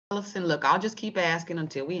Ellison? Look, I'll just keep asking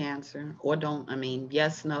until we answer, or don't. I mean,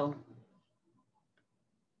 yes, no.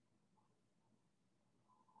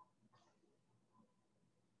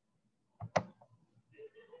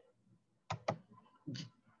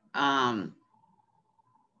 Um,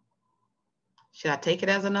 should I take it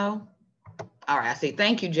as a no? All right, I see.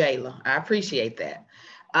 Thank you, Jayla. I appreciate that.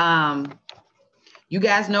 Um, you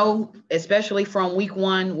guys know, especially from week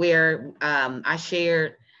one, where I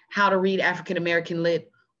shared how to read African American lit.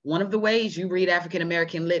 One of the ways you read African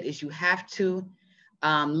American lit is you have to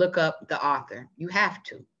look up the author. You have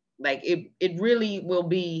to. Like it really will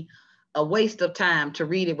be a waste of time to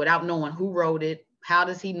read it without knowing who wrote it, how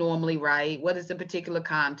does he normally write, what is the particular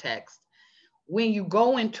context. When you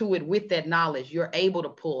go into it with that knowledge, you're able to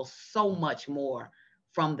pull so much more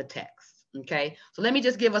from the text. Okay, so let me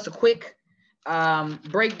just give us a quick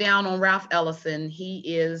breakdown on Ralph Ellison. He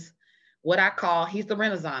is what I call, he's the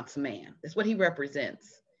Renaissance man. That's what he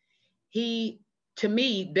represents. He, to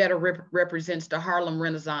me, better represents the Harlem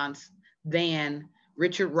Renaissance than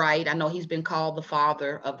Richard Wright. I know he's been called the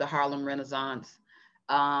father of the Harlem Renaissance.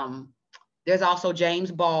 Um, there's also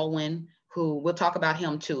James Baldwin, who we'll talk about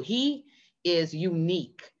him too. He is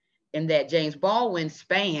unique in that James Baldwin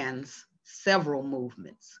spans several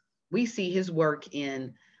movements. We see his work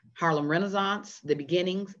in Harlem Renaissance, the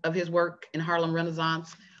beginnings of his work in Harlem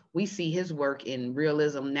Renaissance. We see his work in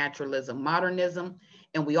realism, naturalism, modernism,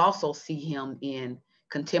 and we also see him in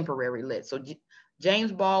contemporary lit. So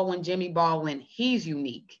James Baldwin, Jimmy Baldwin, he's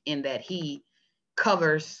unique in that he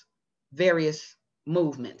covers various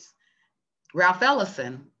movements. Ralph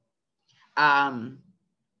Ellison,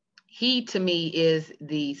 he to me is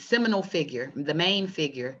the seminal figure, the main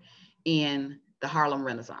figure in the Harlem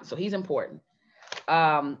Renaissance. So he's important.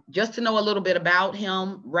 Just to know a little bit about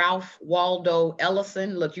him, Ralph Waldo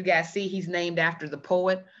Ellison. Look, you guys see he's named after the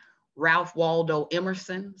poet Ralph Waldo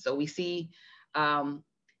Emerson. So we see that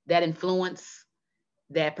influence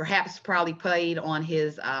that perhaps probably played on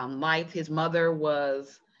his life. His mother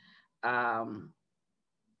was, I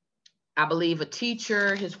believe, a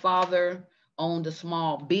teacher. His father owned a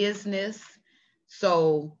small business.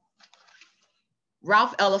 So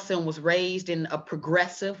Ralph Ellison was raised in a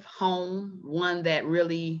progressive home, one that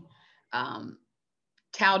really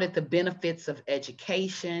touted the benefits of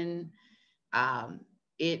education.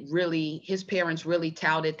 His parents really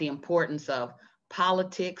touted the importance of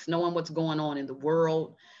politics, knowing what's going on in the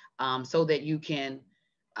world, so that you can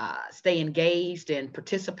stay engaged and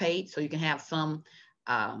participate, so you can have some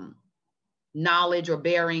knowledge or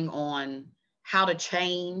bearing on how to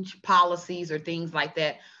change policies or things like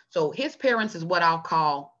that. So his parents is what I'll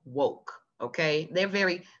call woke, okay? They're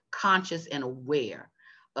very conscious and aware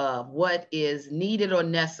of what is needed or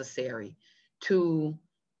necessary to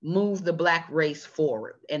move the Black race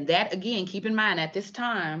forward. And that, again, keep in mind at this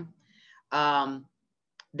time,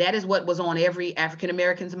 that is what was on every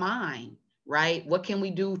African-American's mind, right? What can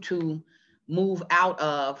we do to move out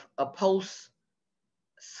of a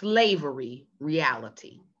post-slavery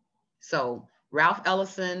reality? So Ralph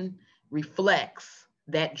Ellison reflects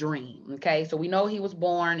that dream, okay? So we know he was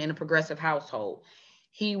born in a progressive household.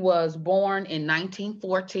 He was born in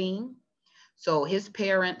 1914. So his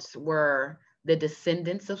parents were the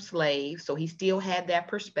descendants of slaves. So he still had that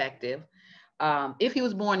perspective. If he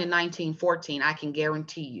was born in 1914, I can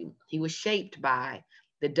guarantee you he was shaped by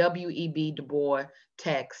the W.E.B. Du Bois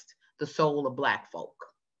text, The Soul of Black Folk,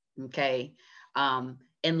 okay? And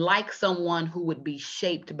like someone who would be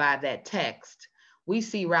shaped by that text, we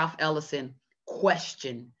see Ralph Ellison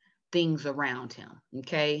question things around him,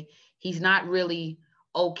 okay? He's not really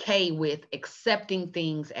okay with accepting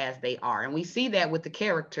things as they are. And we see that with the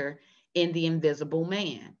character in The Invisible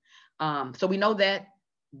Man. So we know that,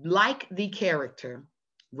 like the character,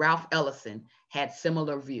 Ralph Ellison had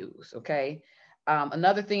similar views, okay?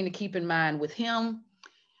 Another thing to keep in mind with him,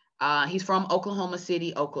 he's from Oklahoma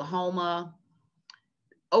City, Oklahoma.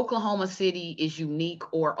 Oklahoma City is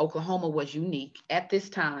unique, or Oklahoma was unique at this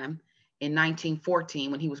time in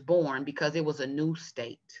 1914 when he was born, because it was a new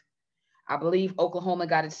state. I believe Oklahoma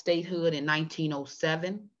got its statehood in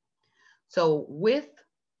 1907. So with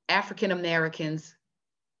African Americans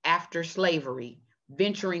after slavery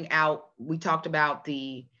venturing out, we talked about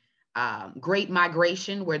the Great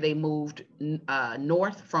Migration, where they moved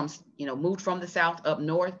north from, moved from the South up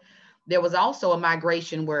north. There was also a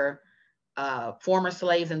migration where former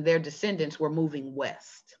slaves and their descendants were moving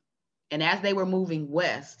west. And as they were moving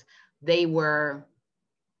west, they were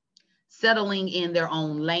settling in their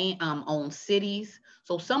own land, own cities.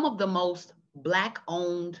 So some of the most Black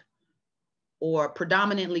owned or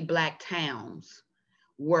predominantly Black towns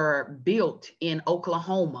were built in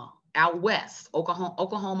Oklahoma out west,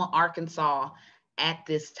 Oklahoma, Arkansas at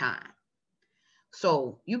this time.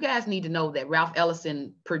 So you guys need to know that Ralph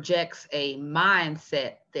Ellison projects a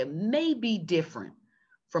mindset that may be different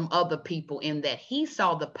from other people in that he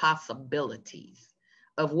saw the possibilities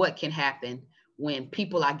of what can happen when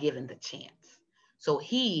people are given the chance. So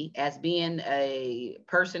he, as being a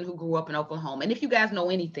person who grew up in Oklahoma, and if you guys know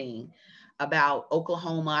anything about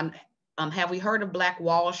Oklahoma, have we heard of Black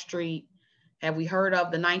Wall Street? Have we heard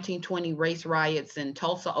of the 1920 race riots in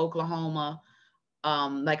Tulsa, Oklahoma?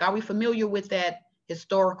 Like, are we familiar with that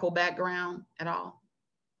historical background at all?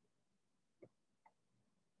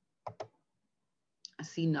 I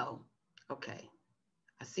see no. Okay.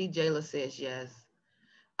 I see Jayla says yes.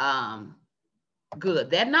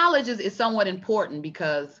 Good. That knowledge is somewhat important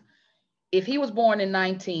because if he was born in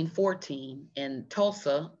 1914 and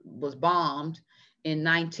Tulsa was bombed in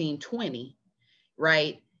 1920,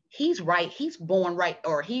 right? He's right. He's born right,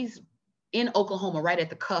 or he's in Oklahoma right at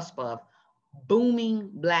the cusp of booming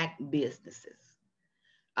Black businesses.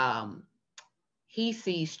 Um, he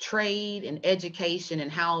sees trade and education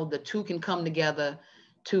and how the two can come together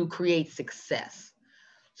to create success.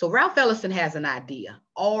 So Ralph Ellison has an idea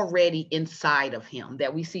already inside of him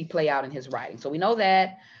that we see play out in his writing. So we know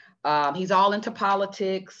that he's all into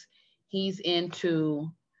politics. He's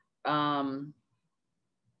into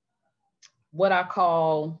what I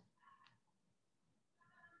call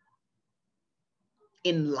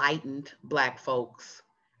enlightened Black folks.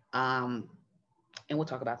 And we'll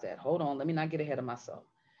talk about that. Hold on, let me not get ahead of myself.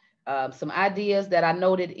 Some ideas that I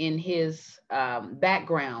noted in his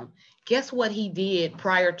background. Guess what he did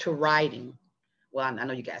prior to writing? Well, I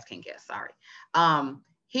know you guys can't guess, sorry.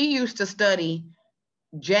 He used to study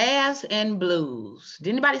jazz and blues. Did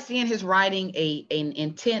anybody see in his writing an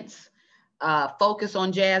intense focus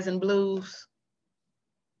on jazz and blues?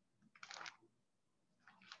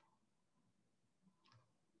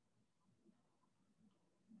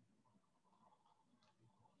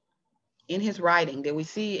 In his writing, did we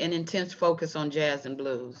see an intense focus on jazz and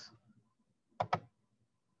blues?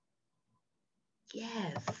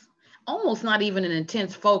 Yes, almost not even an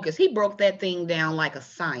intense focus. He broke that thing down like a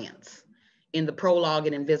science in the prologue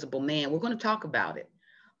in Invisible Man. We're going to talk about it.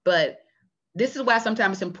 But this is why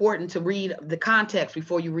sometimes it's important to read the context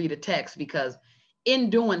before you read a text, because in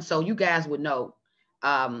doing so, you guys would know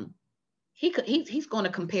he's going to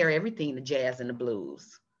compare everything to jazz and the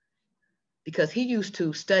blues because he used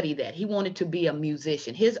to study that. He wanted to be a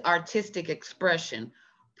musician. His artistic expression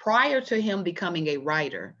prior to him becoming a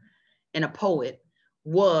writer and a poet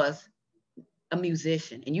was a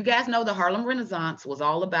musician. And you guys know the Harlem Renaissance was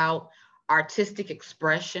all about artistic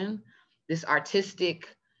expression, this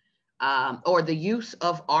artistic or the use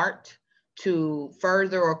of art to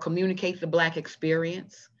further or communicate the Black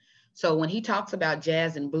experience. So when he talks about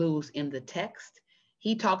jazz and blues in the text,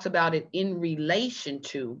 he talks about it in relation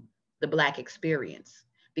to the Black experience,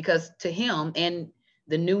 because to him and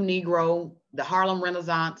the new Negro, the Harlem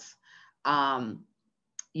Renaissance, for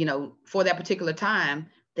that particular time,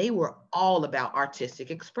 they were all about artistic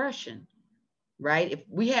expression, right? If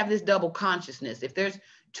we have this double consciousness, if there's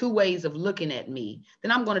two ways of looking at me,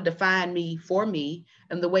 then I'm going to define me for me.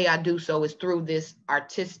 And the way I do so is through this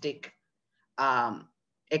artistic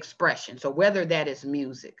expression. So whether that is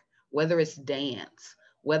music, whether it's dance,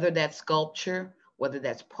 whether that's sculpture, whether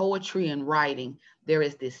that's poetry and writing, there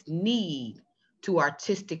is this need to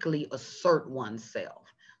artistically assert oneself.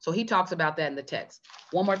 So he talks about that in the text.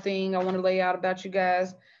 One more thing I want to lay out about you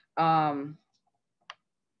guys.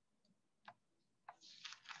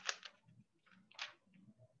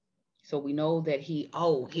 So we know that he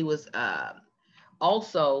was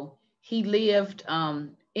also, he lived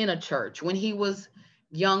in a church. When he was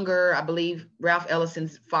younger, I believe Ralph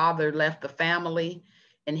Ellison's father left the family,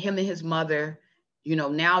 and him and his mother,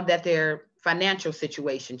 now that their financial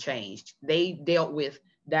situation changed, they dealt with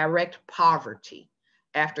direct poverty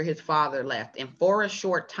after his father left. And for a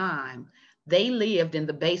short time, they lived in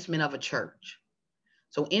the basement of a church.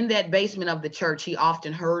 So in that basement of the church, he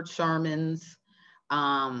often heard sermons.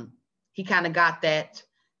 He kind of got that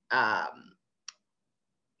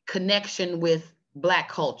connection with Black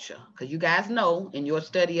culture, because you guys know in your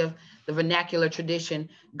study of the vernacular tradition,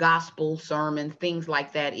 gospel, sermons, things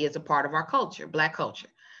like that is a part of our culture, Black culture.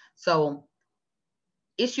 So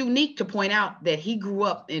it's unique to point out that he grew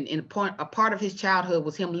up in a part of his childhood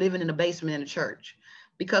was him living in a basement in a church.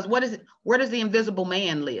 Because where does the invisible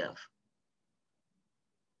man live?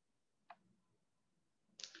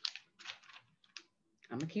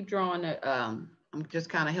 I'm gonna keep drawing it. I'm just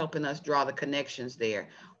kind of helping us draw the connections there.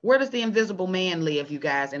 Where does the invisible man live, you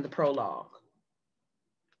guys, in the prologue?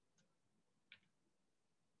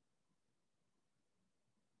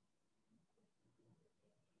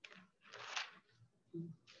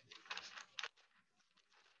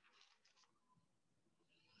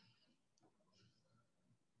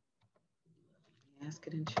 Ask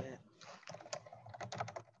it in chat.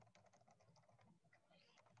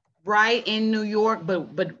 Right, in New York,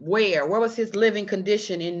 but where? Where was his living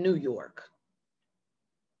condition in New York?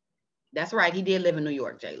 That's right. He did live in New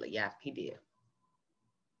York, Jayla. Yeah, he did.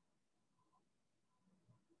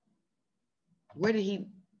 Where did he,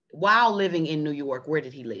 while living in New York, where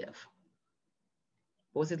did he live?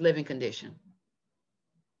 What was his living condition?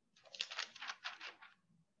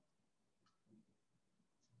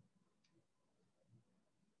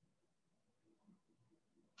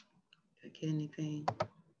 Did I get anything?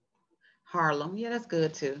 Harlem. Yeah, that's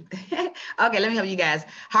good too. Okay, let me help you guys.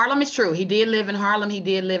 Harlem is true. He did live in Harlem. He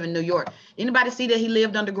did live in New York. Anybody see that he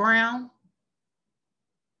lived underground?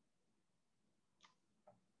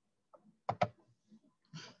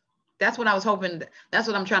 That's what I was hoping. That's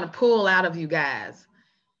what I'm trying to pull out of you guys.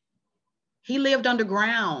 He lived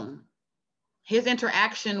underground. His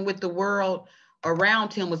interaction with the world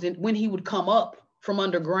around him was when he would come up from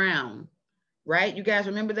underground, right? You guys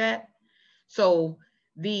remember that? So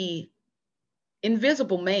the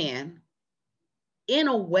invisible man, in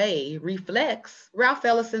a way, reflects Ralph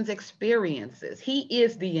Ellison's experiences. He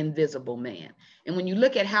is the invisible man. And when you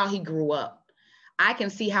look at how he grew up, I can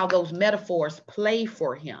see how those metaphors play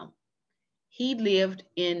for him. He lived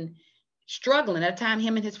in struggling. At a time,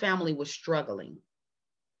 him and his family was struggling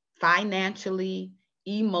financially,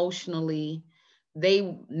 emotionally,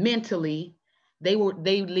 they mentally, they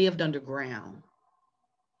lived underground.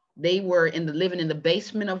 They were living in the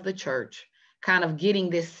basement of the church, kind of getting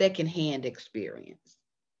this secondhand experience.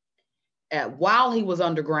 While he was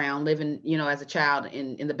underground, living, as a child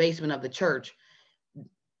in the basement of the church,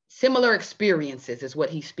 similar experiences is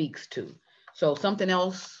what he speaks to. So something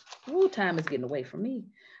else, time is getting away from me.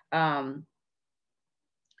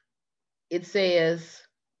 It says,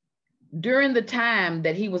 during the time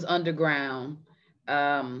that he was underground,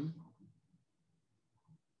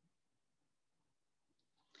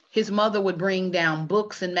 his mother would bring down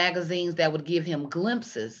books and magazines that would give him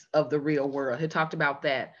glimpses of the real world. He talked about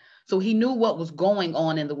that. So he knew what was going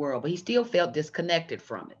on in the world, but he still felt disconnected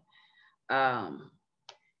from it.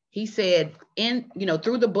 He said,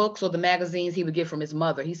 through the books or the magazines he would get from his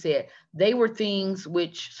mother, he said, they were things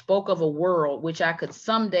which spoke of a world which I could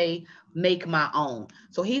someday make my own.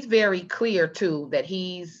 So he's very clear too that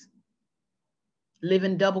he's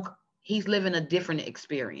living a different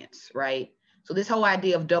experience, right? So this whole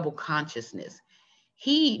idea of double consciousness,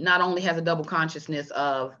 he not only has a double consciousness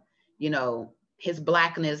of, his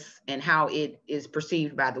blackness and how it is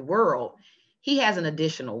perceived by the world, he has an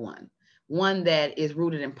additional one that is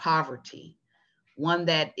rooted in poverty, one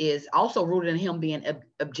that is also rooted in him being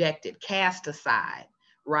objected, cast aside,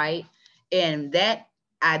 right? And that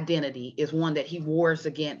identity is one that he wars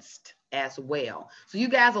against as well. So you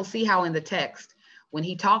guys will see how in the text, when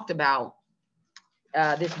he talked about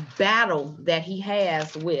this battle that he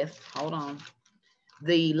has with, hold on,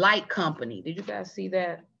 the light company. Did you guys see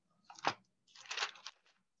that?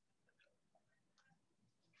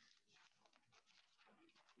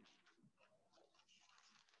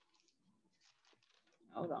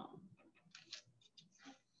 Hold on.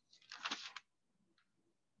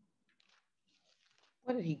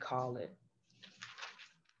 What did he call it?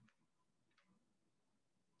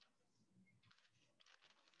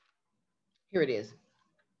 Here it is.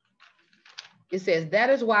 It says,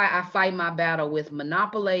 that is why I fight my battle with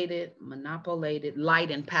manipulated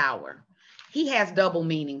light and power. He has double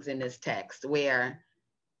meanings in this text where,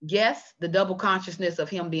 yes, the double consciousness of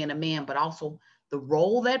him being a man, but also the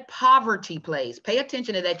role that poverty plays. Pay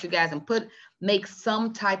attention to that, you guys, and make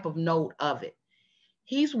some type of note of it.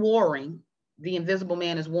 He's warring, the invisible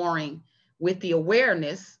man is warring with the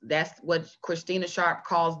awareness. That's what Christina Sharpe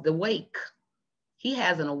calls the wake. He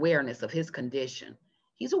has an awareness of his condition.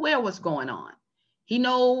 He's aware of what's going on. He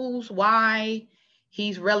knows why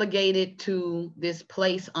he's relegated to this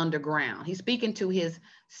place underground. He's speaking to his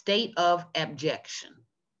state of abjection.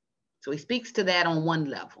 So he speaks to that on one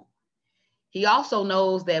level. He also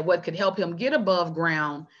knows that what could help him get above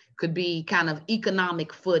ground could be kind of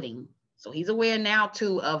economic footing. So he's aware now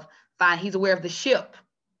too he's aware of the ship.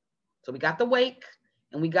 So we got the wake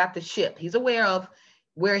and we got the ship. He's aware of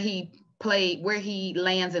where he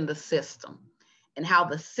lands in the system and how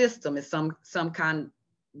the system is some kind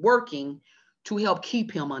working to help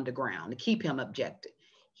keep him underground, to keep him objected.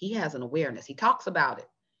 He has an awareness. He talks about it.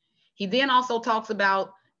 He then also talks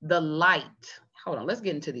about the light. Hold on, let's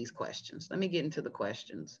get into these questions. Let me get into the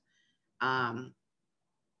questions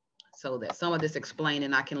so that some of this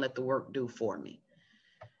explaining I can let the work do for me.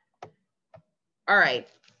 All right.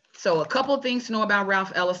 So a couple of things to know about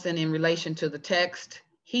Ralph Ellison in relation to the text.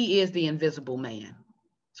 He is the invisible man.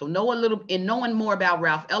 So knowing more about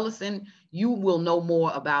Ralph Ellison, you will know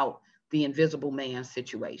more about the invisible man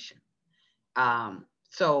situation.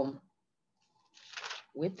 So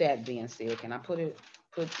with that being said, can I put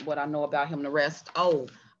what I know about him, the rest? Oh,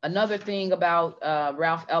 another thing about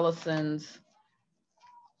Ralph Ellison's,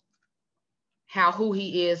 who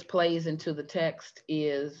he is plays into the text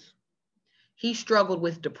is he struggled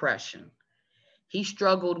with depression. He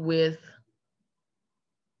struggled with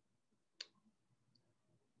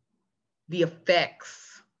the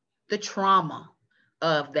effects, the trauma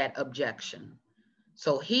of that objection.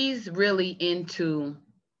 So he's really into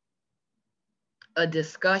a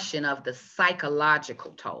discussion of the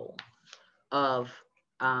psychological toll of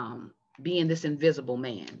being this invisible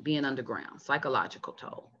man, being underground, psychological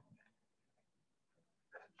toll.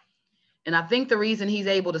 And I think the reason he's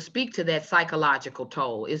able to speak to that psychological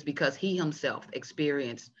toll is because he himself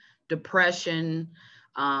experienced depression,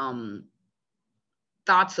 thoughts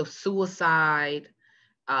of suicide,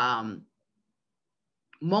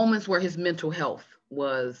 moments where his mental health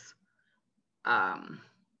was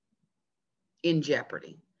in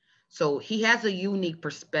jeopardy. So he has a unique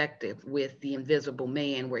perspective with the invisible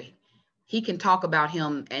man where he can talk about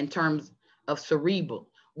him in terms of cerebral,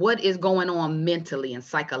 what is going on mentally and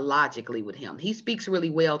psychologically with him. He speaks really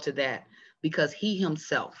well to that because he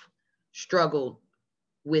himself struggled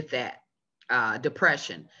with that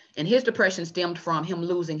depression. And his depression stemmed from him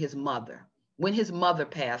losing his mother. When his mother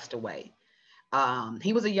passed away,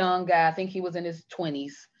 he was a young guy. I think he was in his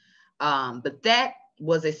 20s. But that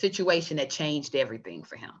was a situation that changed everything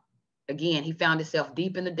for him. Again, he found himself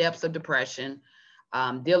deep in the depths of depression,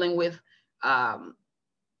 dealing with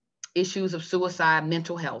issues of suicide,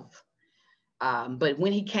 mental health. But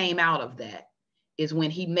when he came out of that is when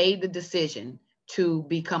he made the decision to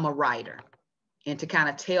become a writer and to kind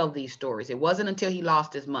of tell these stories. It wasn't until he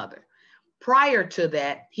lost his mother. Prior to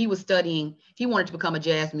that, he was studying, he wanted to become a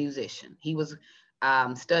jazz musician. He was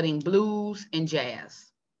studying blues and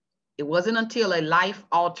jazz. It wasn't until a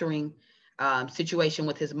life-altering situation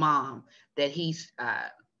with his mom that he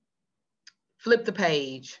flipped the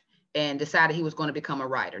page and decided he was going to become a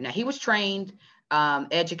writer. Now, he was trained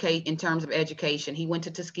in terms of education. He went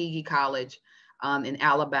to Tuskegee College in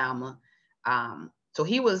Alabama. So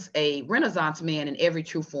he was a Renaissance man in every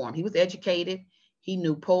true form. He was educated. He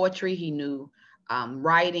knew poetry. He knew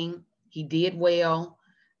writing. He did well.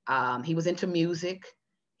 He was into music.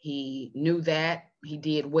 He knew that. He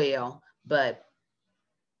did well. But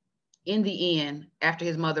in the end, after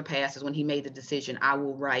his mother passes, when he made the decision, I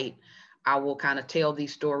will write, I will kind of tell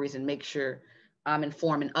these stories and make sure I'm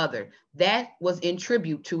informing others. That was in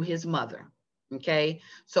tribute to his mother. Okay.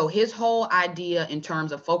 So his whole idea in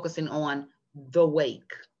terms of focusing on the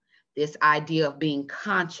wake, this idea of being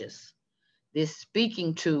conscious, this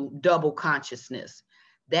speaking to double consciousness,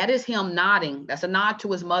 that is him nodding. That's a nod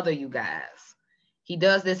to his mother, you guys. He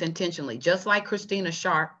does this intentionally, just like Christina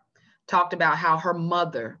Sharpe talked about how her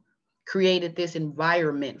mother created this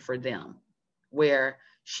environment for them where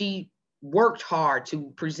she worked hard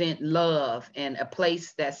to present love and a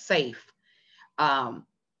place that's safe.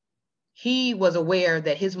 He was aware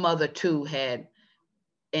that his mother too had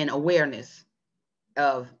an awareness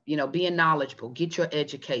of, being knowledgeable, get your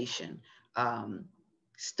education,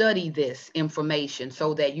 study this information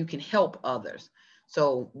so that you can help others.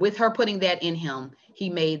 So with her putting that in him,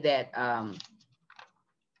 he made that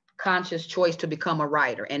conscious choice to become a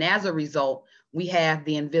writer. And as a result, we have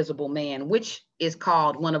The Invisible Man, which is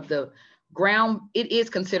called it is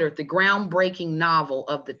considered the groundbreaking novel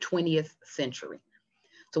of the 20th century.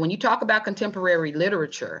 So when you talk about contemporary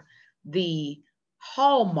literature, the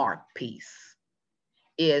hallmark piece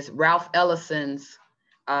is Ralph Ellison's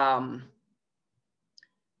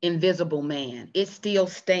Invisible Man. It still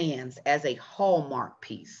stands as a hallmark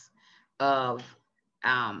piece of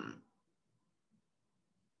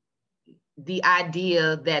the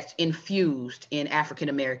idea that's infused in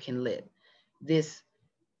African-American lit. This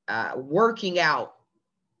working out,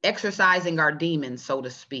 exercising our demons, so to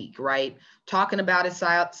speak, right? Talking about it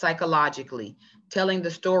psychologically, telling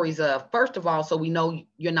the stories of, first of all, so we know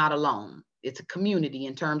you're not alone. It's a community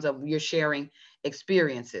in terms of you're sharing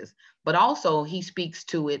experiences, but also he speaks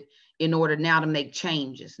to it in order now to make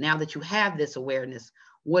changes. Now that you have this awareness,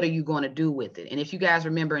 what are you going to do with it? And if you guys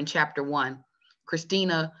remember in chapter 1,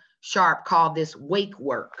 Christina Sharpe called this wake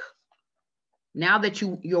work. Now that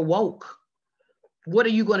you're woke, what are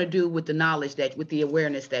you going to do with the knowledge with the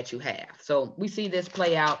awareness that you have? So we see this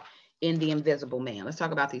play out in The Invisible Man. Let's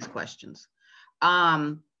talk about these questions.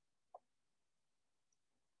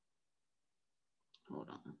 Hold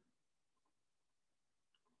on.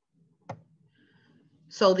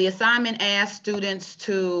 So the assignment asked students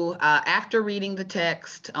to, after reading the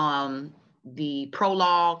text, the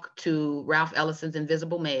prologue to Ralph Ellison's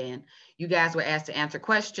Invisible Man, you guys were asked to answer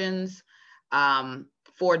questions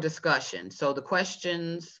for discussion. So the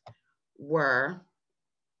questions were,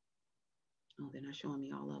 oh, they're not showing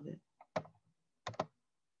me all of it.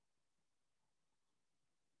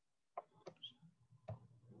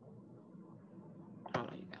 Hold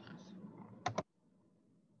on, you guys.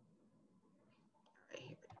 Right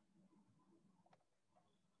here.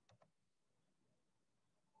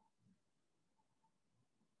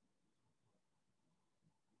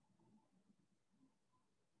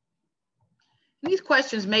 These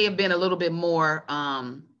questions may have been a little bit more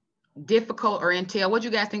difficult or entail. What do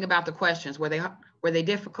you guys think about the questions? Were they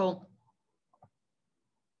difficult?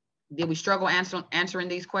 Did we struggle answering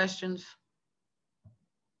these questions?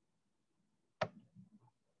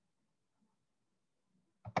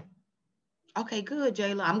 Okay, good,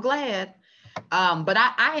 Jayla. I'm glad. But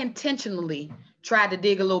I intentionally tried to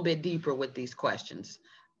dig a little bit deeper with these questions.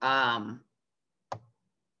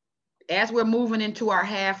 As we're moving into our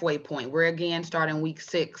halfway point, we're again starting week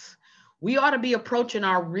 6. We ought to be approaching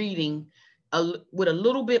our reading with a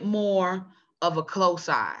little bit more of a close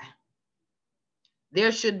eye.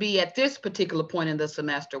 There should be, at this particular point in the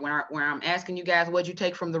semester, where I'm asking you guys what you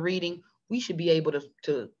take from the reading, we should be able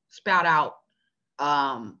to spout out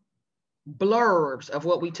blurbs of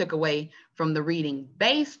what we took away from the reading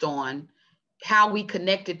based on how we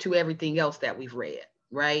connected to everything else that we've read,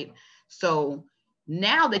 right? So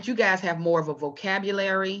now that you guys have more of a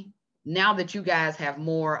vocabulary, now that you guys have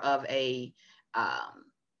more of a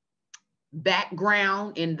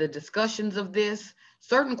background in the discussions of this,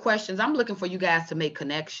 certain questions, I'm looking for you guys to make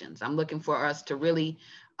connections. I'm looking for us to really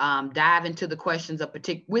dive into the questions of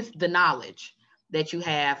with the knowledge that you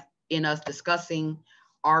have in us discussing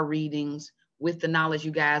our readings, with the knowledge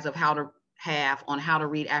you guys of how to have on how to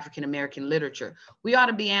read African-American literature. We ought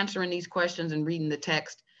to be answering these questions and reading the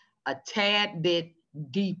text a tad bit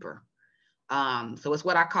deeper. So it's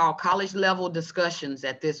what I call college level discussions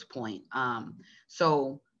at this point.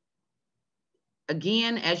 So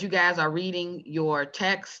again, as you guys are reading your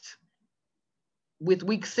text with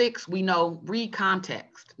week 6, we know read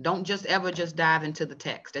context. Don't just ever just dive into the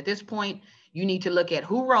text. At this point, you need to look at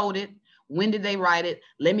who wrote it, when did they write it?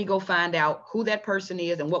 Let me go find out who that person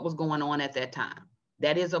is and what was going on at that time.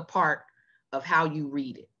 That is a part of how you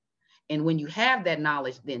read it. And when you have that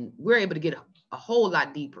knowledge, then we're able to get a whole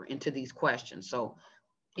lot deeper into these questions. So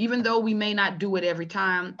even though we may not do it every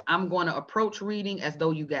time, I'm going to approach reading as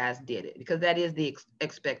though you guys did it, because that is the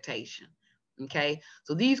expectation. Okay.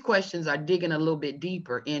 So these questions are digging a little bit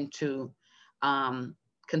deeper into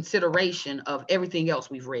consideration of everything else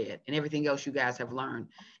we've read and everything else you guys have learned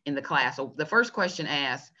in the class. So the first question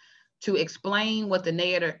asks to explain what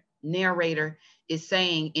the narrator is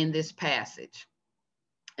saying in this passage.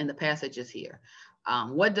 And the passage is here.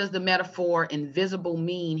 What does the metaphor invisible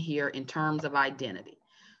mean here in terms of identity?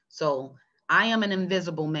 So I am an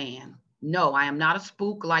invisible man. No, I am not a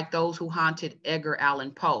spook like those who haunted Edgar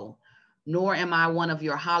Allan Poe, nor am I one of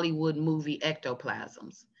your Hollywood movie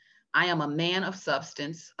ectoplasms. I am a man of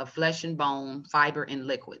substance, of flesh and bone, fiber and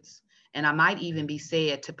liquids, and I might even be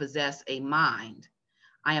said to possess a mind.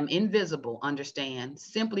 I am invisible, understand,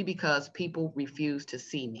 simply because people refuse to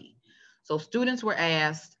see me. So students were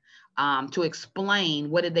asked to explain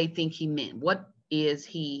what did they think he meant. What does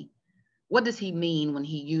he mean when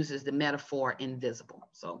he uses the metaphor invisible?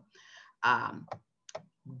 So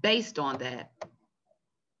based on that,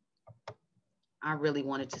 I really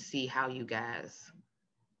wanted to see how you guys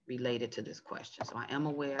related to this question. So I am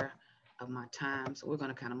aware of my time. So we're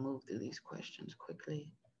going to kind of move through these questions quickly.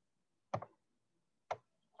 But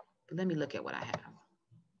let me look at what I have.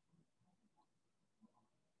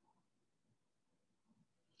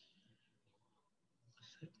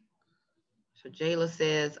 So Jayla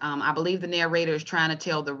says, I believe the narrator is trying to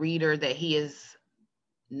tell the reader that he is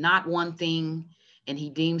not one thing and he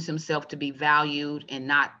deems himself to be valued and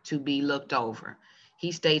not to be looked over.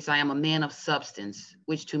 He states, I am a man of substance,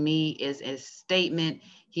 which to me is a statement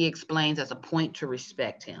he explains as a point to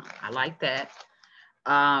respect him. I like that.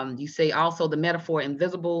 You say also the metaphor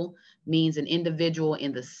invisible means an individual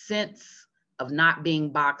in the sense of not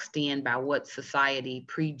being boxed in by what society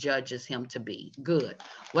prejudges him to be. Good.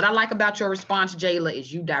 What I like about your response, Jayla,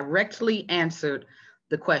 is you directly answered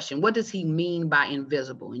the question. What does he mean by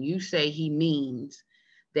invisible? And you say he means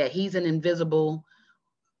that he's an invisible,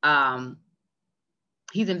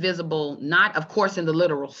 he's invisible, not of course in the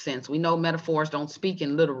literal sense. We know metaphors don't speak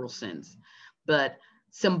in literal sense, but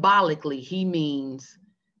symbolically, he means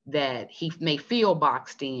that he may feel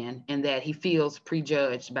boxed in and that he feels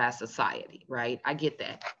prejudged by society, right? I get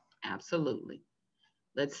that. Absolutely.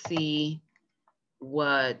 Let's see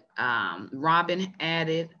what Robin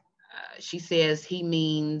added. She says he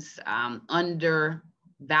means unvalidated,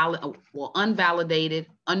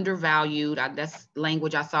 undervalued. That's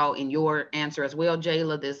language I saw in your answer as well,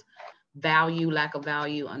 Jayla. This value, lack of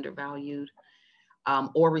value, undervalued,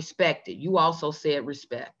 or respected. You also said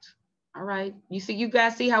respect. All right. You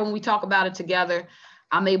guys see how when we talk about it together,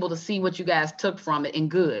 I'm able to see what you guys took from it,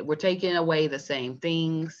 and good. We're taking away the same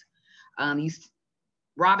things.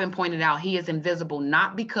 Robin pointed out he is invisible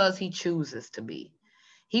not because he chooses to be.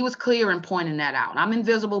 He was clear in pointing that out. I'm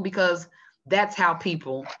invisible because that's how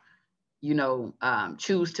people,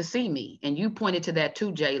 choose to see me. And you pointed to that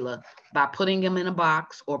too, Jayla, by putting him in a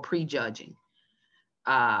box or prejudging.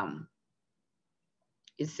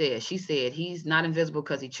 She said, he's not invisible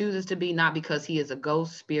because he chooses to be, not because he is a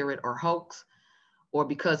ghost, spirit, or hoax, or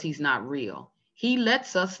because he's not real. He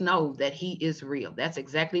lets us know that he is real. That's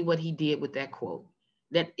exactly what he did with that quote.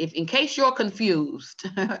 That if, in case you're confused,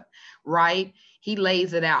 right, he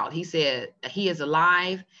lays it out. He said he is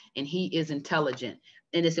alive and he is intelligent.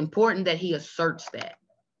 And it's important that he asserts that.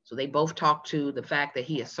 So they both talk to the fact that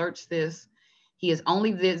he asserts this. He is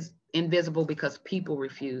only invisible because people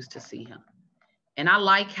refuse to see him. And I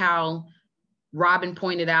like how Robin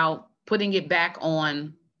pointed out, putting it back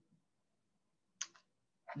on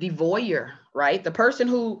the voyeur, right? The person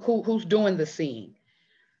who's doing the seeing.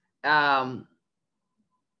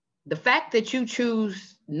 The fact that you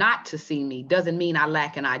choose not to see me doesn't mean I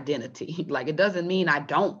lack an identity. Like, it doesn't mean I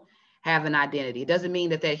don't have an identity. It doesn't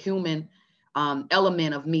mean that human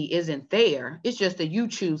element of me isn't there. It's just that you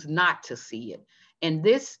choose not to see it. And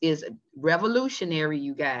this is revolutionary,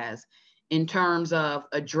 you guys, in terms of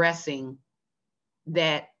addressing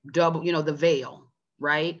that double, the veil,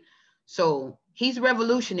 right? So he's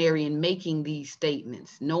revolutionary in making these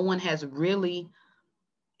statements. No one has really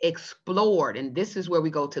explored, and this is where we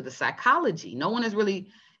go to the psychology. No one has really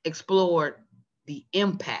explored the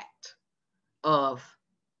impact of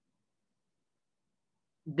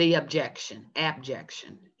the abjection.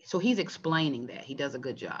 So he's explaining that. He does a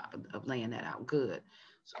good job of laying that out. Good.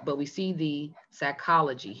 But we see the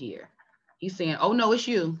psychology here. He's saying, oh no, it's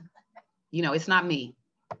you. It's not me.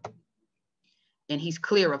 And he's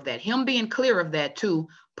clear of that. Him being clear of that too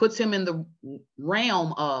puts him in the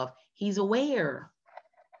realm of he's aware.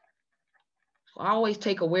 So I always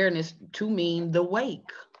take awareness to mean the wake.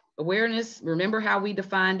 Awareness, remember how we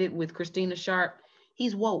defined it with Christina Sharpe?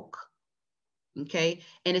 He's woke. Okay.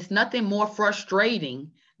 And it's nothing more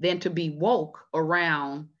frustrating than to be woke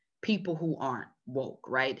around people who aren't woke,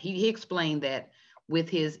 right? He explained that with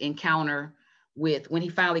his encounter with, when he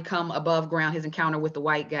finally come above ground, his encounter with the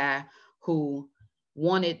white guy who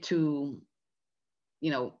wanted to,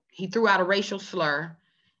 he threw out a racial slur,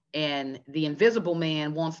 and the invisible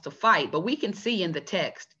man wants to fight. But we can see in the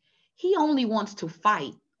text, he only wants to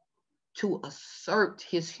fight to assert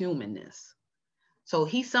his humanness. So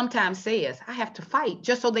he sometimes says, I have to fight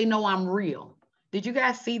just so they know I'm real. Did you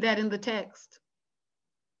guys see that in the text?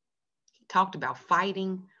 He talked about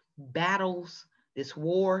fighting, battles, this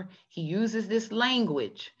war. He uses this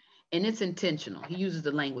language, and it's intentional. He uses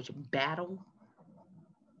the language battle.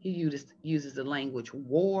 He uses the language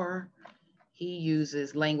war. He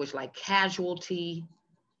uses language like casualty.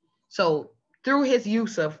 So through his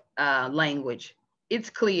use of language, it's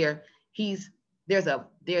clear there's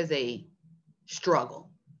a struggle.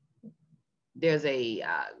 There's a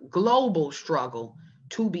global struggle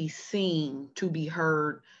to be seen, to be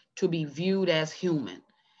heard, to be viewed as human.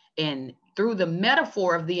 And through the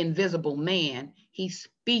metaphor of the invisible man, he's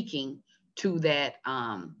speaking to that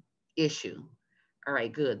issue. All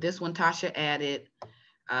right, good. This one Tasha added.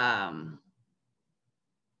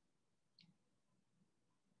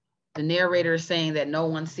 The narrator is saying that no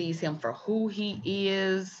one sees him for who he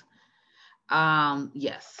is.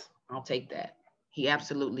 Yes, I'll take that. He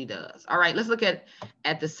absolutely does. All right, let's look at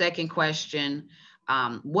the second question.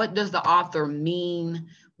 What does the author mean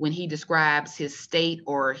when he describes his state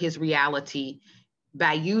or his reality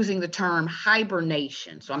by using the term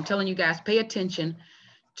hibernation? So I'm telling you guys, pay attention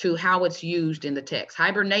to how it's used in the text.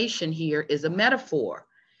 Hibernation here is a metaphor.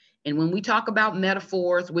 And when we talk about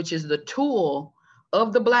metaphors, which is the tool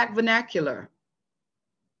of the Black vernacular,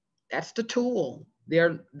 that's the tool.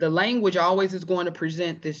 The language always is going to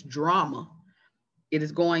present this drama. It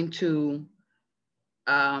is going to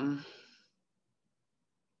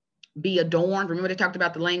be adorned. Remember, they talked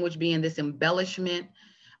about the language being this embellishment.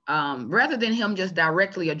 Rather than him just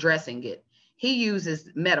directly addressing it, he uses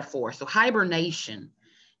metaphor. So hibernation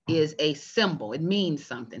is a symbol. It means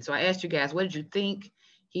something. So I asked you guys, what did you think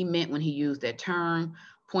he meant when he used that term?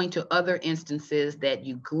 Point to other instances that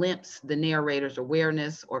you glimpse the narrator's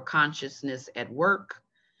awareness or consciousness at work.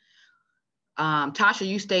 Tasha,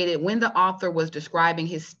 you stated when the author was describing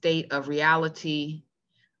his state of reality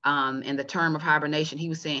and the term of hibernation, he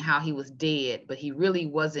was saying how he was dead, but he really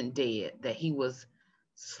wasn't dead, that he was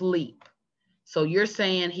asleep. So you're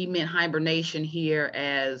saying he meant hibernation here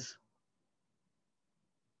as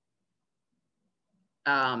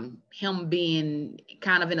him being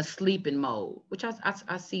kind of in a sleeping mode, which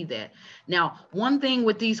I see that. Now, one thing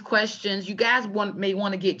with these questions, you guys may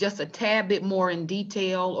want to get just a tad bit more in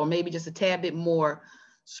detail, or maybe just a tad bit more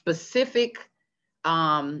specific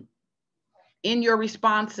in your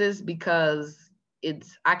responses, because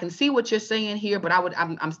I can see what you're saying here, but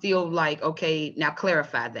I'm still like, okay, now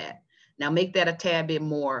clarify that. Now make that a tad bit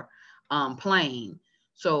more plain.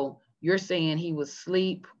 So you're saying he was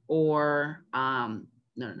asleep or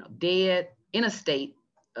no, dead, in a state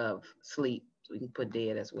of sleep. So we can put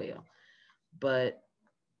dead as well, but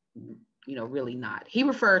really not. He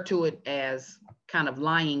referred to it as kind of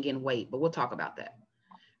lying in wait, but we'll talk about that.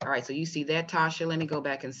 All right, so you see that, Tasha? Let me go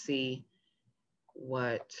back and see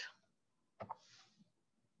what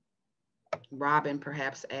Robin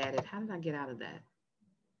perhaps added. How did I get out of that?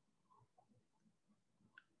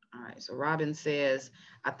 All right, so Robin says,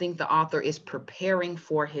 I think the author is preparing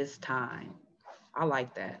for his time. I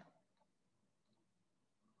like that.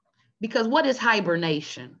 Because what is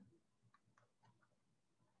hibernation?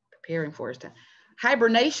 Preparing for his time.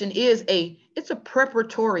 Hibernation is it's a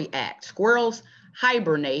preparatory act. Squirrels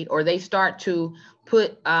hibernate, or they start to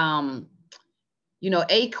put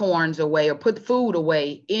acorns away or put food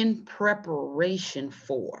away in preparation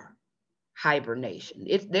for hibernation.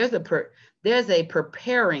 There's a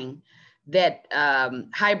preparing that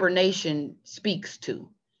hibernation speaks to.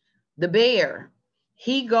 The bear,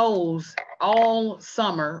 he goes all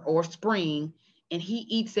summer or spring and he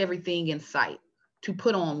eats everything in sight to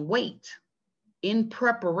put on weight in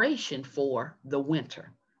preparation for the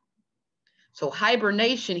winter. So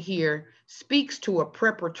hibernation here speaks to a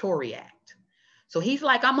preparatory act. So he's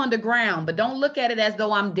like, I'm underground, but don't look at it as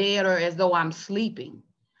though I'm dead or as though I'm sleeping.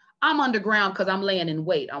 I'm underground because I'm laying in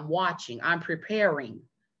wait. I'm watching. I'm preparing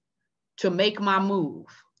to make my move.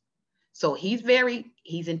 So he's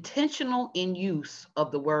intentional in use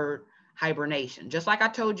of the word hibernation. Just like I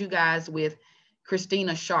told you guys with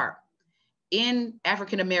Christina Sharpe. In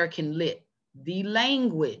African American Lit, the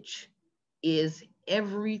language is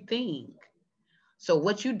everything. So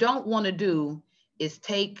what you don't want to do is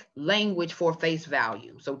take language for face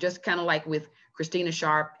value. So just kind of like with Christina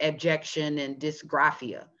Sharpe, abjection and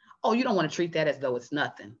dysgraphia. Oh, you don't want to treat that as though it's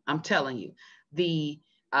nothing. I'm telling you, the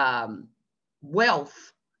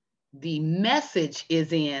wealth, the message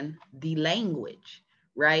is in the language,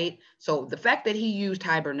 right? So the fact that he used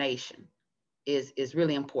hibernation is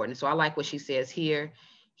really important. So I like what she says here.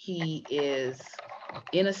 He is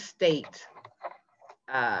in a state,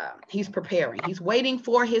 he's preparing. He's waiting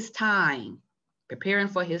for his time, preparing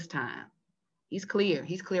for his time. He's clear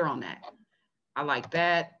on that. I like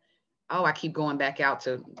that. Oh, I keep going back out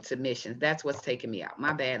to submissions. That's what's taking me out.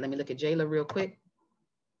 My bad. Let me look at Jayla real quick.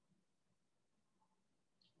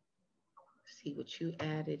 See what you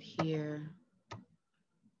added here.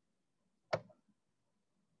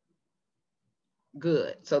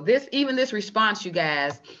 Good. So even this response, you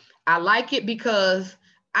guys, I like it because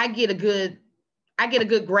I get a good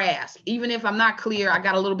grasp. Even if I'm not clear, I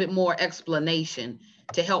got a little bit more explanation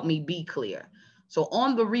to help me be clear. So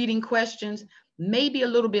on the reading questions, maybe a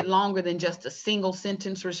little bit longer than just a single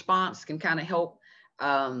sentence response can kind of help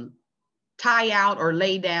tie out or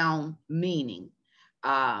lay down meaning.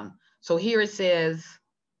 So here it says,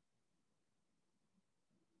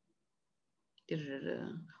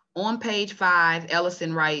 on page 5,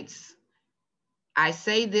 Ellison writes, I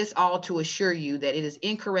say this all to assure you that it is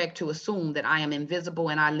incorrect to assume that I am invisible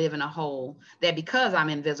and I live in a hole, that because I'm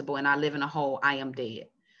invisible and I live in a hole, I am dead.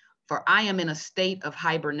 For I am in a state of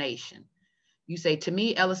hibernation. You say, to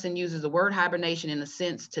me, Ellison uses the word hibernation in a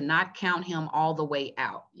sense to not count him all the way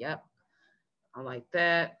out. Yep, I like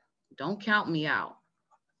that. Don't count me out.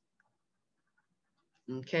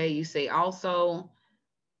 Okay, you say also,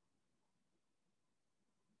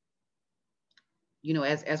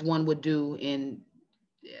 as one would do in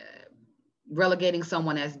relegating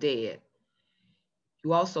someone as dead.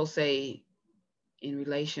 You also say in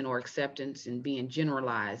relation or acceptance and being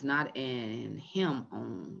generalized, not in him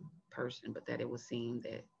own person, but that it would seem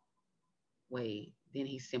that way, then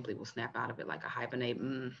he simply will snap out of it like a hibernate.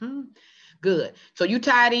 Good. So you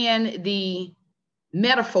tied in the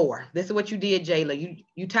Metaphor. This is what you did, Jayla.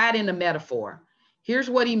 You tied in the metaphor. Here's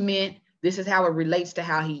what he meant. This is how it relates to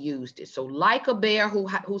how he used it. So like a bear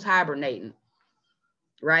who's hibernating,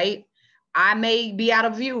 right? I may be out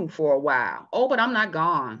of view for a while. Oh, but I'm not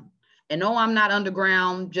gone. And no, I'm not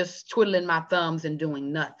underground just twiddling my thumbs and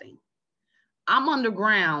doing nothing. I'm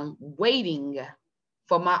underground waiting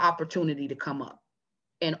for my opportunity to come up.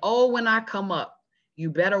 And oh, when I come up,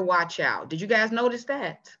 you better watch out. Did you guys notice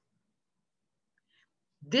that?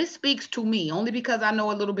 This speaks to me only because I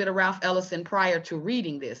know a little bit of Ralph Ellison prior to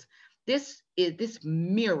reading this. This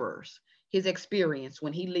mirrors his experience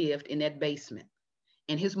when he lived in that basement,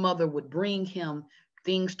 and his mother would bring him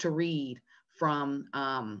things to read from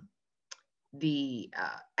the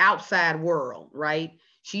outside world, right?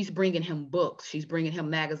 She's bringing him books. She's bringing him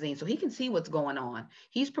magazines so he can see what's going on.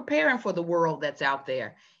 He's preparing for the world that's out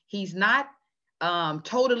there. He's not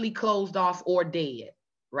totally closed off or dead,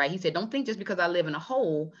 right? He said, don't think just because I live in a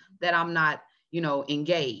hole that I'm not,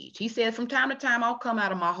 engaged. He said, from time to time, I'll come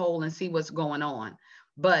out of my hole and see what's going on.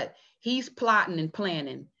 But he's plotting and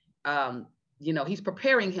planning. He's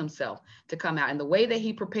preparing himself to come out. And the way that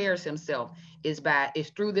he prepares himself is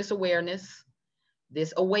through this awareness,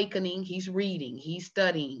 this awakening. He's reading, he's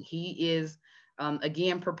studying, he is,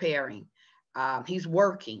 again, preparing. He's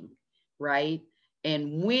working, right?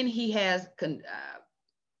 And when he has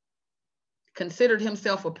considered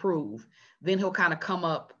himself approved, then he'll kind of come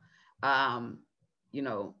up,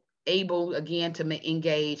 able again to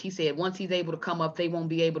engage. He said, once he's able to come up, they won't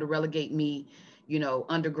be able to relegate me,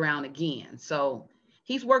 underground again. So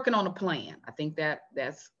he's working on a plan. I think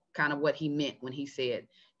that's kind of what he meant when he said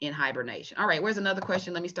in hibernation. All right, where's another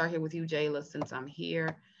question? Let me start here with you, Jayla, since I'm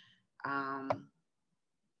here.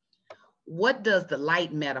 What does the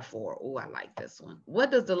light metaphor? Oh, I like this one. What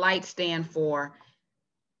does the light stand for?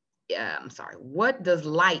 What does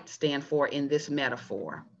light stand for in this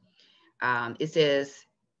metaphor? It says,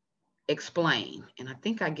 explain. And I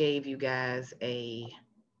think I gave you guys a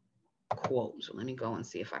quote. So let me go and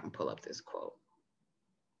see if I can pull up this quote.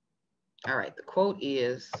 All right, the quote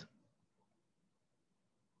is,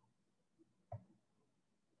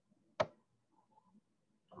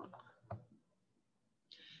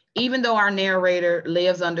 even though our narrator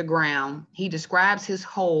lives underground, he describes his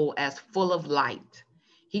hole as full of light.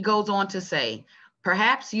 He goes on to say,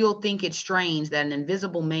 perhaps you'll think it strange that an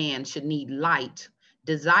invisible man should need light,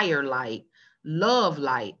 desire light, love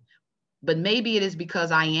light, but maybe it is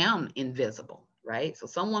because I am invisible, right? So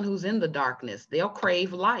someone who's in the darkness, they'll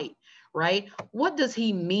crave light, right? What does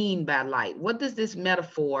he mean by light? What does this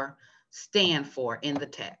metaphor stand for in the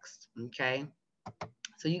text, okay?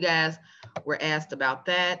 So you guys were asked about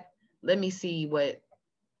that. Let me see what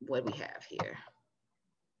we have here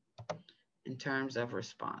in terms of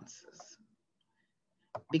responses.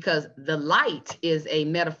 Because the light is a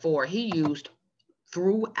metaphor he used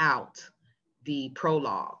throughout the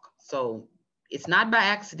prologue. So it's not by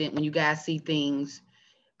accident when you guys see things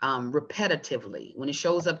repetitively, when it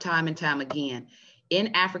shows up time and time again.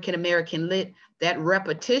 In African-American lit, that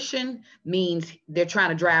repetition means they're trying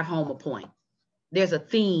to drive home a point. There's a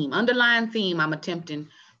theme, underlying theme I'm attempting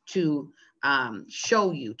to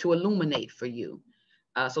show you, to illuminate for you.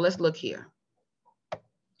 So let's look here.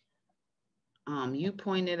 You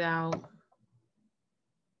pointed out,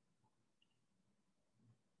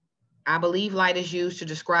 I believe light is used to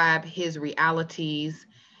describe his realities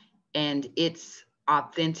and its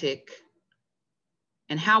authentic,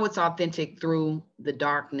 and how it's authentic through the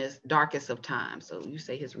darkest of times. So you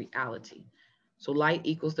say his reality. So light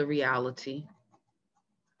equals the reality.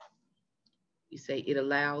 You say it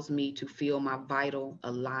allows me to feel my vital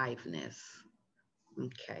aliveness.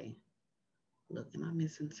 Okay. Look, am I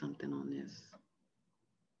missing something on this?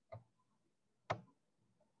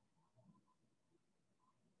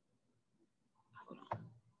 Hold on.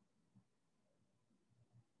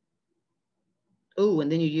 Ooh, and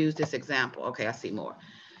then you use this example. Okay, I see more.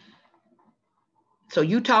 So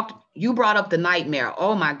you brought up the nightmare.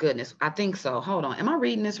 Oh my goodness, I think so. Hold on, am I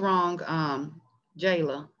reading this wrong?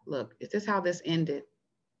 Jayla, look, is this how this ended?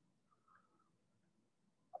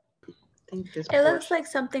 I think this it looks like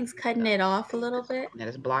something's cutting it off a little bit. That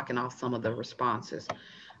is blocking off some of the responses.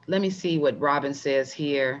 Let me see what Robin says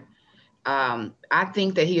here. I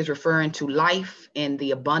think that he is referring to life and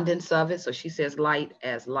the abundance of it. So she says light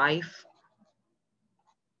as life.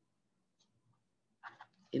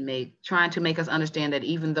 Trying to make us understand that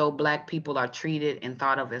even though Black people are treated and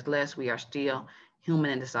thought of as less, we are still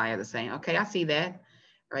human and desire the same. Okay, I see that.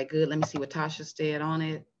 All right, good. Let me see what Tasha said on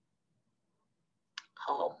it.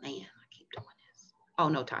 Oh man, I keep doing this. Oh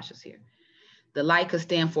no, Tasha's here. The light could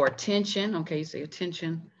stand for attention. Okay, you say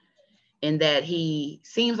attention. in that he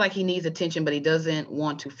seems like he needs attention, but he doesn't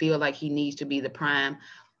want to feel like he needs to be the prime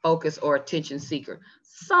focus or attention seeker.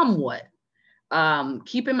 Somewhat.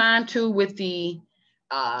 Keep in mind too with the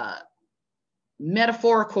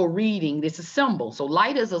metaphorical reading, it's a symbol. So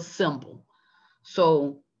light is a symbol.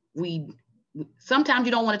 So we sometimes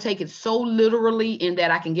you don't want to take it so literally, in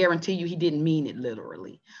that I can guarantee you he didn't mean it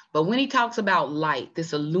literally. But when he talks about light,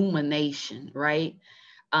 this illumination, right?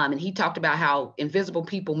 And he talked about how invisible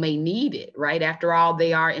people may need it, right? After all,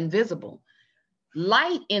 they are invisible.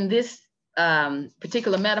 Light in this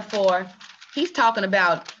particular metaphor, he's talking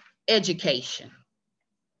about education.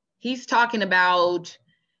 He's talking about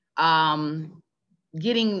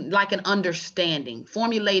getting like an understanding,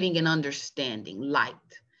 formulating an understanding, light.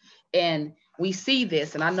 And we see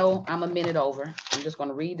this, and I know I'm a minute over. I'm just going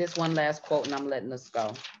to read this one last quote and I'm letting us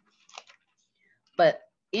go. But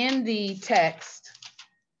in the text,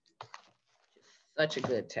 such a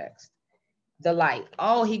good text, the light.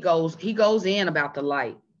 Oh, he goes in about the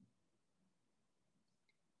light.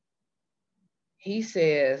 He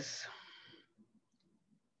says,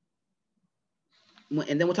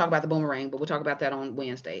 and then we'll talk about the boomerang, but we'll talk about that on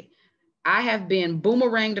Wednesday. I have been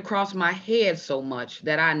boomeranged across my head so much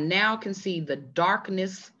that I now can see the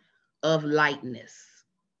darkness of lightness.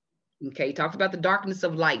 Okay, he talks about the darkness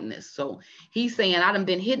of lightness. So he's saying, I done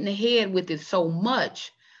been hitting the head with it so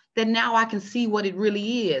much that now I can see what it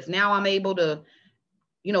really is. Now I'm able to,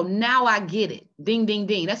 now I get it. Ding, ding,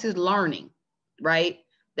 ding. That's his learning, right?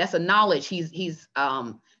 That's a knowledge he's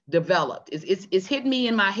developed. It's hit me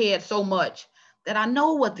in my head so much that I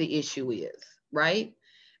know what the issue is, right?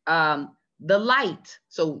 The light.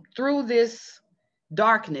 So through this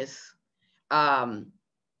darkness,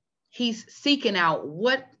 he's seeking out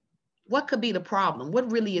what could be the problem?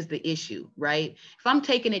 What really is the issue, right? If I'm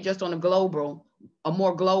taking it just on a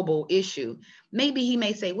more global issue, maybe he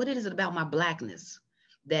may say, what is it about my Blackness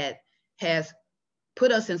that has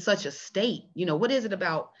put us in such a state? What is it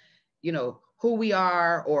about, who we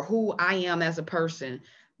are or who I am as a person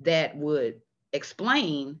that would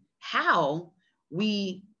explain how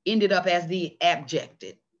we ended up as the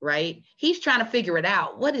abjected, right? He's trying to figure it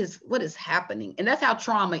out. What is happening? And that's how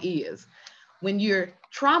trauma is. When you're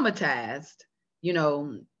traumatized,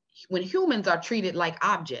 when humans are treated like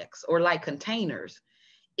objects or like containers,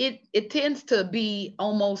 it tends to be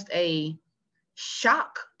almost a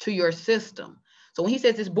shock to your system. So when he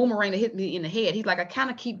says this boomerang that hit me in the head, he's like, I kind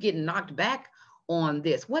of keep getting knocked back on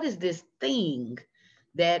this. What is this thing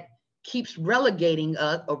that keeps relegating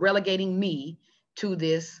us or relegating me to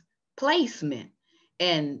this placement?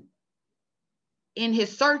 And in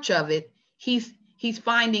his search of it, he's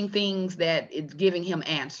finding things that it's giving him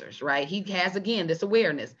answers, right? He has, again, this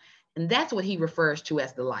awareness. And that's what he refers to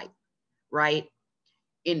as the light, right?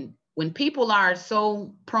 When people are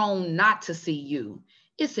so prone not to see you,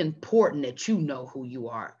 it's important that you know who you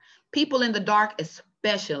are. People in the dark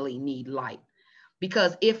especially need light,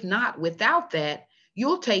 because if not, without that,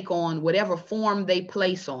 you'll take on whatever form they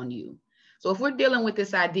place on you. So if we're dealing with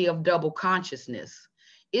this idea of double consciousness,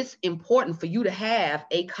 it's important for you to have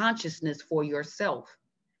a consciousness for yourself.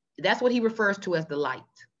 That's what he refers to as the light.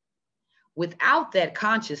 Without that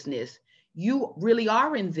consciousness, you really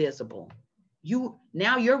are invisible.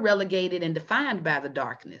 Now you're relegated and defined by the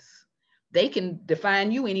darkness. They can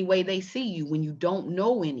define you any way they see you when you don't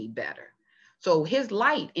know any better. So his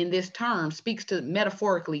light in this term speaks to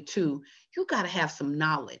metaphorically to, you got to have some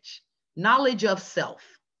knowledge of self.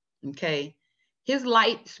 Okay. His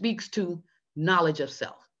light speaks to knowledge of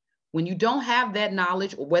self. When you don't have that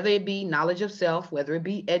knowledge, or whether it be knowledge of self, whether it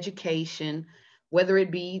be education, whether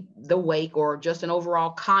it be the wake or just an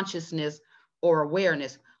overall consciousness or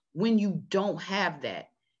awareness, when you don't have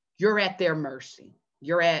that, you're at their mercy.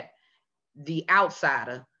 You're at the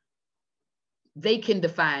outsider. They can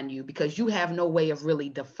define you because you have no way of really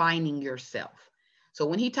defining yourself. So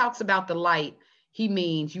when he talks about the light, he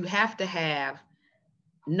means you have to have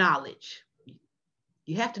knowledge.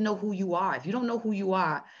 You have to know who you are. If you don't know who you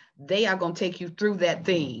are, they are going to take you through that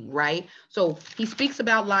thing, right? So he speaks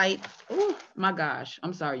about light. Oh my gosh.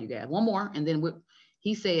 I'm sorry, you guys. One more. And then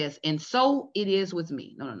he says, and so it is with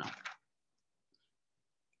me. No.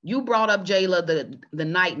 You brought up, Jayla, the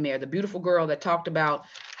nightmare, the beautiful girl that talked about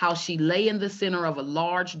how she lay in the center of a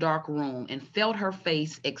large dark room and felt her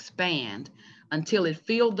face expand until it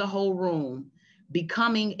filled the whole room,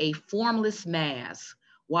 becoming a formless mass,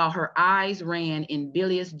 while her eyes ran in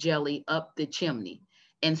bilious jelly up the chimney.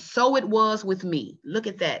 And so it was with me. Look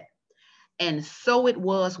at that. And so it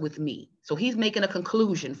was with me. So he's making a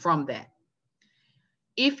conclusion from that.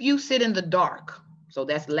 If you sit in the dark, so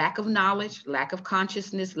that's lack of knowledge, lack of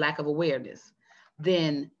consciousness, lack of awareness,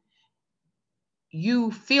 then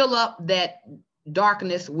you fill up that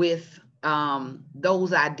darkness with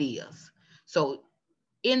those ideas. So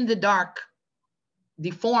in the dark,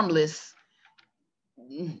 the formless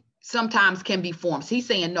sometimes can be formed. So he's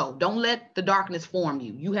saying, no, don't let the darkness form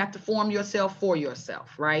you. You have to form yourself for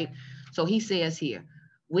yourself, right? So he says here,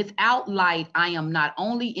 without light, I am not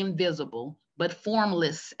only invisible, but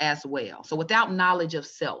formless as well. So without knowledge of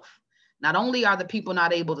self, not only are the people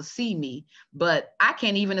not able to see me, but I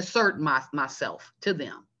can't even assert myself to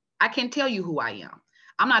them. I can't tell you who I am.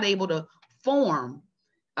 I'm not able to form,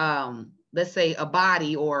 let's say, a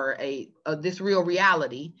body or this real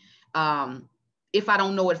reality if I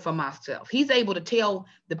don't know it for myself. He's able to tell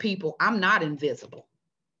the people, I'm not invisible.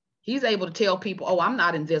 He's able to tell people, oh, I'm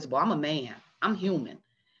not invisible. I'm a man. I'm human.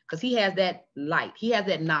 Because he has that light. He has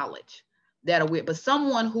that knowledge that are weird. But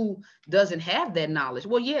someone who doesn't have that knowledge,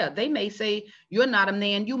 well, yeah, they may say, you're not a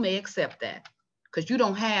man. You may accept that because you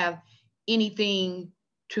don't have anything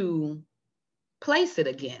to place it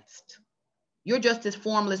against. You're just this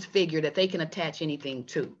formless figure that they can attach anything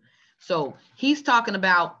to. So he's talking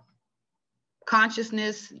about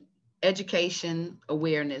consciousness, education,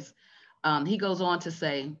 awareness. He goes on to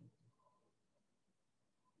say,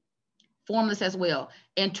 formless as well.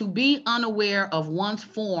 And to be unaware of one's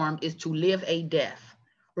form is to live a death.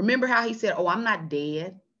 Remember how he said, oh, I'm not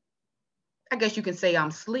dead. I guess you can say I'm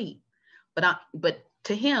asleep. But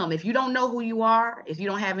to him, if you don't know who you are, if you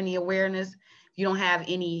don't have any awareness, if you don't have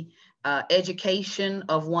any education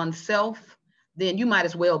of oneself, then you might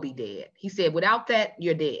as well be dead. He said, without that,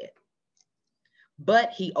 you're dead.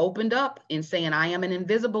 But he opened up in saying, I am an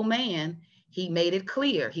invisible man. He made it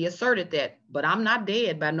clear. He asserted that, but I'm not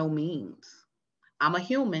dead by no means. I'm a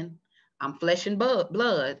human. I'm flesh and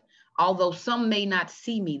blood, although some may not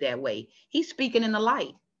see me that way. He's speaking in the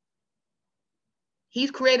light.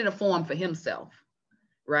 He's created a form for himself,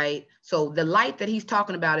 right? So the light that he's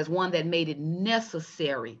talking about is one that made it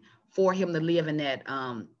necessary for him to live in that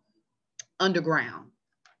underground,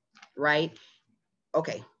 right?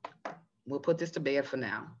 Okay, we'll put this to bed for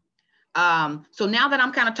now. So now that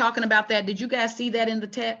I'm kind of talking about that, did you guys see that in the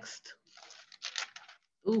text?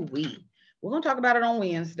 Ooh, we're gonna talk about it on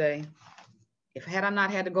Wednesday. If had I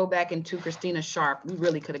not had to go back into Christina Sharpe, we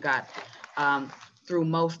really could have got through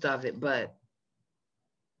most of it, but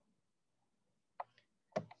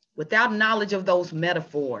without knowledge of those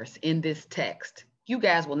metaphors in this text, you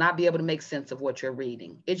guys will not be able to make sense of what you're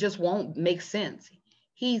reading. It just won't make sense.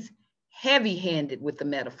 He's heavy-handed with the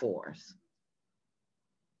metaphors.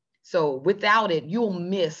 So without it, you'll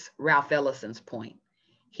miss Ralph Ellison's point.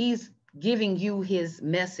 He's giving you his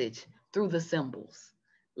message through the symbols,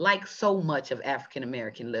 like so much of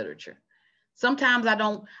African-American literature. Sometimes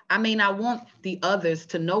I may not want the others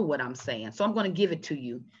to know what I'm saying, so I'm going to give it to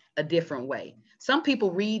you a different way. Some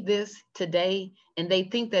people read this today and they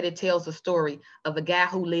think that it tells a story of a guy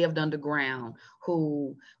who lived underground,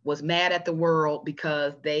 who was mad at the world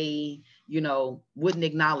because they, wouldn't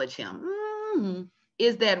acknowledge him.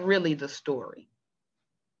 Is that really the story?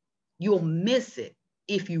 You'll miss it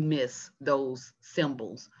if you miss those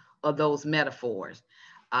symbols or those metaphors,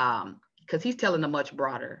 because he's telling a much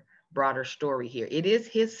broader story here. It is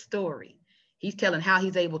his story. He's telling how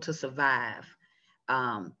he's able to survive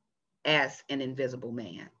as an invisible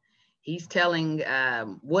man. He's telling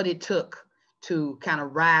what it took to kind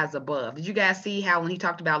of rise above. Did you guys see how when he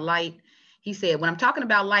talked about light, he said, when I'm talking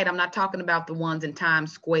about light, I'm not talking about the ones in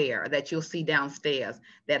Times Square that you'll see downstairs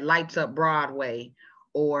that lights up Broadway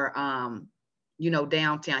or,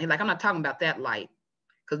 downtown. He's like, I'm not talking about that light,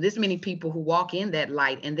 because there's many people who walk in that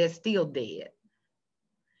light and they're still dead,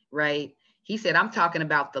 right? He said, I'm talking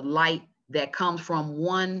about the light that comes from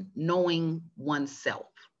one knowing oneself.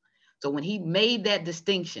 So when he made that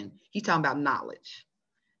distinction, he's talking about knowledge.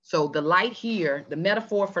 So the light here, the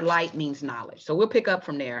metaphor for light means knowledge. So we'll pick up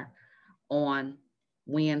from there on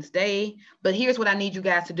Wednesday. But here's what I need you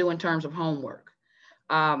guys to do in terms of homework.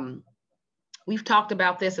 We've talked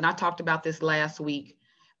about this, and I talked about this last week.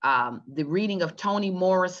 The reading of Toni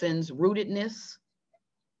Morrison's Rootedness.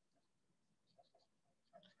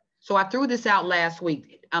 So I threw this out last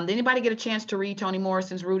week. Did anybody get a chance to read Toni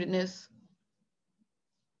Morrison's Rootedness?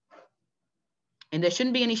 And there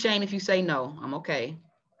shouldn't be any shame if you say no. I'm okay.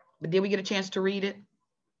 But did we get a chance to read it?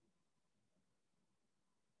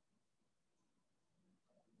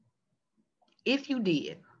 If you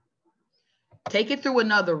did, take it through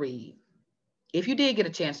another read. If you did get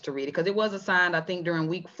a chance to read it, because it was assigned, I think, during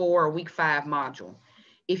week 4 or week 5 module.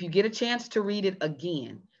 If you get a chance to read it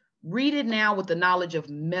again, read it now with the knowledge of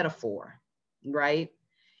metaphor, right?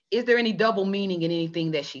 Is there any double meaning in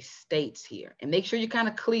anything that she states here? And make sure you're kind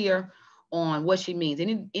of clear on what she means.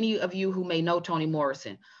 Any of you who may know Toni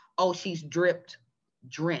Morrison, oh, she's drenched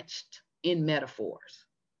in metaphors.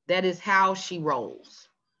 That is how she rolls.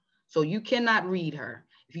 So you cannot read her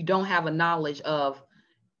if you don't have a knowledge of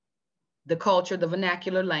the culture, the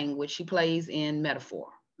vernacular language. She plays in metaphor.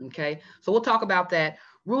 Okay, so we'll talk about that.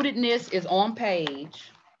 Rootedness is on page,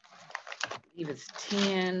 I believe it's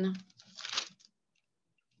 10.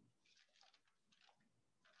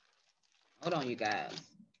 Hold on, you guys.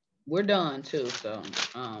 We're done too, so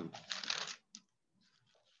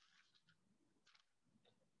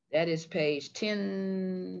that is page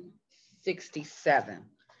 1067.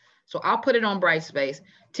 So I'll put it on Brightspace.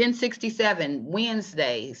 1067,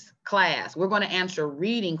 Wednesdays class. We're going to answer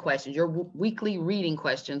reading questions. Your weekly reading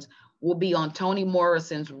questions will be on Toni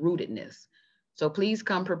Morrison's rootedness. So please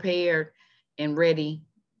come prepared and ready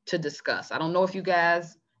to discuss. I don't know if you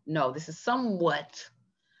guys know, this is somewhat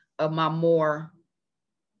of my more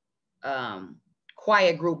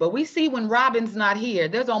quiet group, but we see when Robin's not here,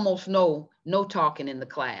 there's almost no talking in the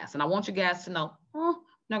class. And I want you guys to know, oh,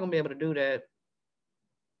 I'm not gonna be able to do that.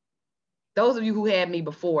 Those of you who had me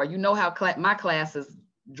before, you know how my classes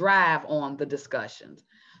drive on the discussions.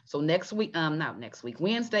 So next week, not next week,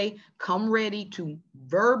 Wednesday, come ready to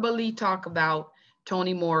verbally talk about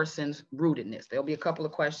Toni Morrison's rootedness. There'll be a couple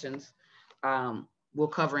of questions we'll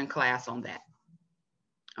cover in class on that.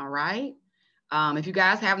 All right. If you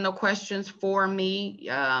guys have no questions for me,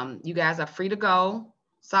 you guys are free to go.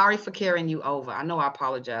 Sorry for carrying you over. I know I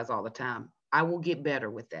apologize all the time. I will get better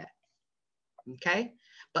with that. Okay.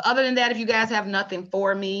 But other than that, if you guys have nothing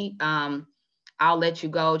for me, I'll let you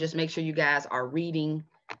go. Just make sure you guys are reading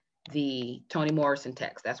the Toni Morrison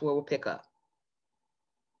text. That's where we'll pick up.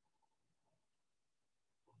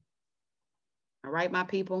 All right, my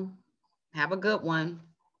people. Have a good one.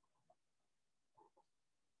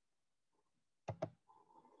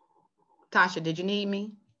 Tasha, did you need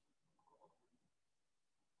me?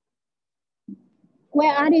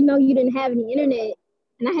 Well, I didn't know you didn't have any internet,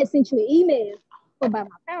 and I had sent you an email about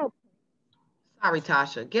my PowerPoint. Sorry,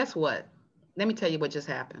 Tasha. Guess what? Let me tell you what just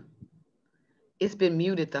happened. It's been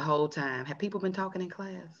muted the whole time. Have people been talking in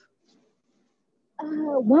class?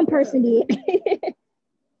 One person did.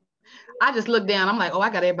 I just looked down. I'm like, oh,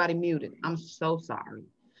 I got everybody muted. I'm so sorry.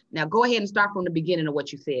 Now go ahead and start from the beginning of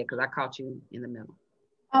what you said, because I caught you in the middle.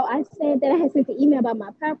 Oh, I said that I had sent an email about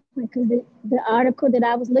my PowerPoint because the article that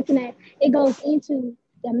I was looking at, it goes into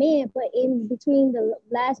the men, but in between the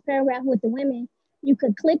last paragraph with the women, you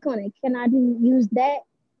could click on it. Can I use that?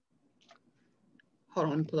 Hold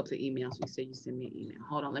on, let me pull up the email. So you said you sent me an email.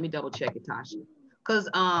 Hold on, let me double check it, Tasha. Because,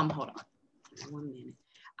 hold on, 1 minute.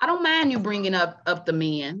 I don't mind you bringing up the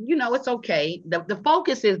men. You know, it's okay. The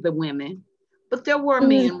focus is the women, but there were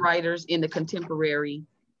men writers in the contemporary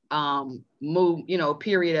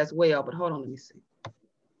period as well. But hold on, let me see.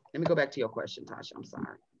 Let me go back to your question, Tasha. I'm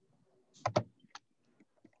sorry.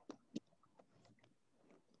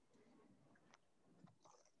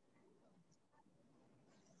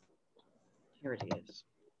 Here it is.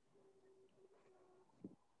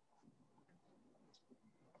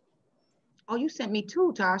 Oh, you sent me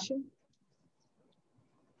two, Tasha.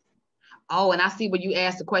 Oh, and I see when you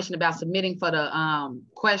asked the question about submitting for the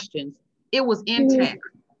questions. It was in text.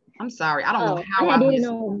 I'm sorry. I don't know how I didn't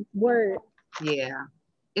know Word. Yeah,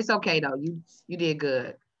 it's okay though. You did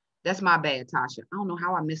good. That's my bad, Tasha. I don't know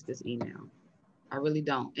how I missed this email. I really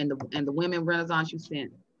don't. And the Women Renaissance you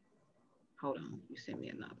sent. Hold on, you sent me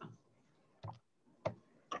another.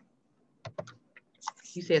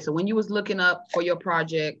 You said, so when you was looking up for your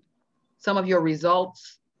project, some of your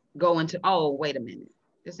results go into, oh, wait a minute.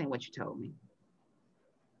 This ain't what you told me.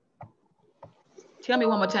 Tell me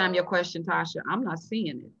one more time your question, Tasha. I'm not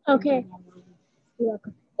seeing it. Okay. You're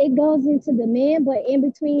welcome. It goes into the men, but in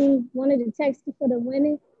between one of the texts for the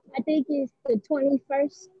women, I think it's the 20th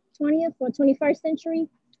or 21st century.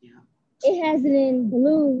 Yeah. It has it in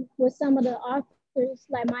blue with some of the authors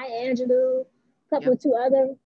like Maya Angelou, a couple of two other